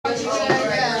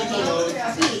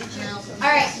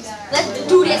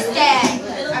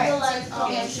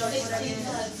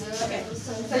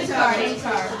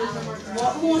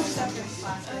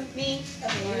Me.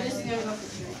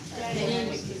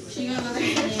 She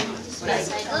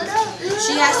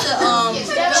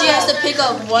has to pick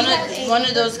up one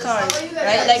of those cards,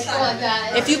 right? Like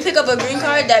if you pick up a green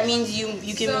card, that means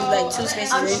you can move like 2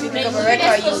 spaces. And if you pick up a red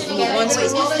card, you move 1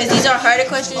 space. Because these are harder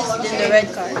questions than the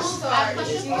red cards.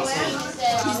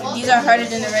 These are harder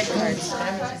than the red cards.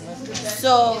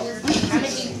 So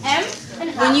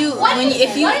when you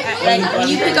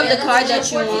pick up the card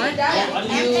that you want, what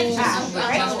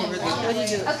do you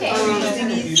do?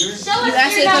 You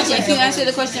answer the question. If you answer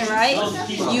the question right,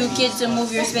 you get to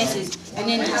move your spaces. And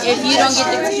then if you don't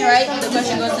get the question right, the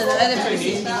question goes to the other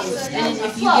person. And then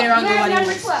if you get it wrong, nobody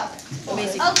wins.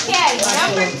 Basically. Okay,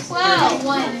 number 12.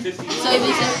 So if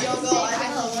you say,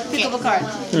 pick up a card.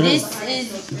 This is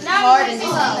hard and this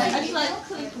is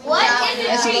What is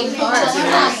the tree?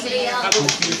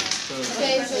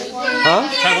 Huh?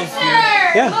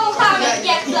 Yeah.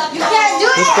 You can't do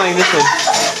Who's playing this one?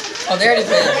 Oh, they already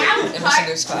played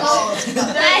Emissioners class.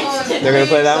 They're gonna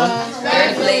play that one?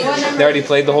 They already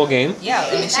played the whole game? Yeah,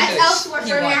 Emissioners. He won.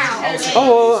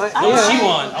 Oh, well, yeah. She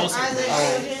won.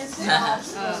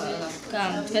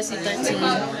 Question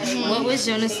 13. What was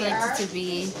Jonas selected to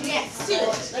be?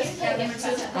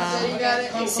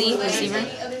 C, receiver?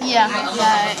 Yeah.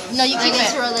 No, you can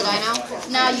get to roll the die now?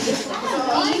 No, you can.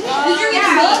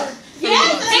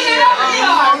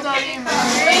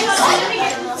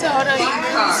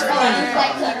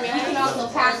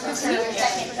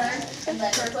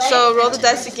 So roll the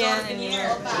dice again and you...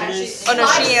 Oh no,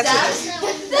 she answered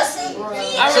this.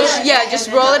 So yeah,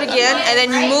 just roll it again and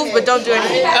then you move but don't do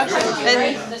anything.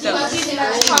 Then no. 2.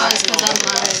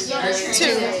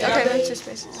 Okay, then 2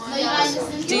 spaces.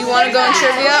 Do you want to go in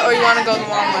trivia or you want to go the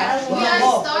long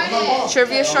way?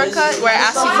 Trivia shortcut where I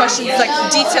ask you questions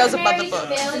like details about the book.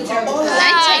 I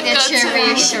take the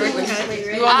trivia shortcut.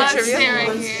 You want the trivia?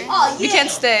 You can't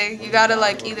stay. You gotta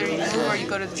like either you move or you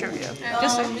go to the trivia.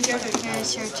 Just like You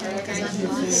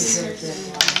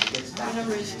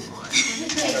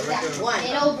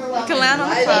can land on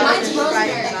the cloud.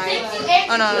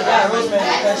 Oh no.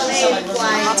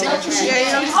 Yeah,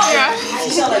 you don't. Yeah.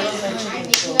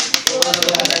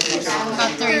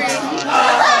 About 3.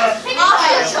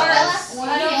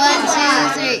 1,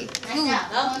 2, 3.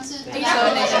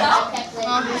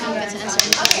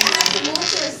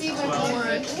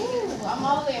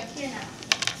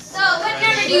 So, what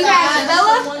number do you have,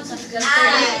 Bella?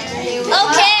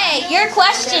 Okay, your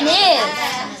question is,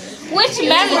 which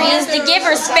memory is the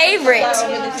giver's favorite?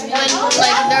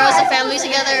 When there was a family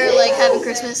together, having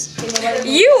Christmas.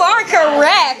 You are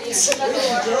correct.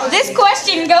 This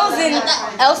question goes in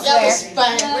elsewhere.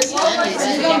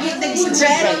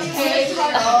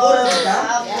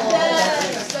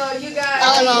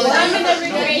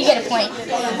 You get a point.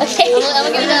 Okay. I'm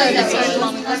gonna give you the next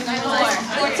one.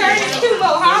 We're turning to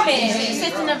Mohammed.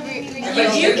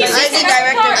 You can Isaac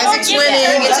director. Isaac's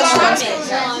winning. Gets a point.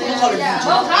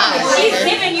 Mohammed, she's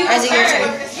giving you Isaac, your turn.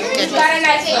 You got a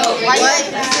nice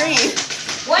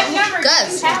What number do you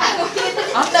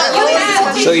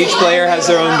have? So each player has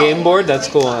their own game board? That's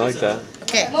cool, I like that.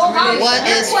 Okay. What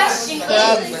is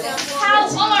how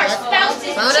are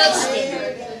spouses?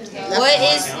 What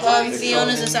is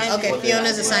Fiona's assignment? Okay,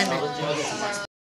 Fiona's assignment.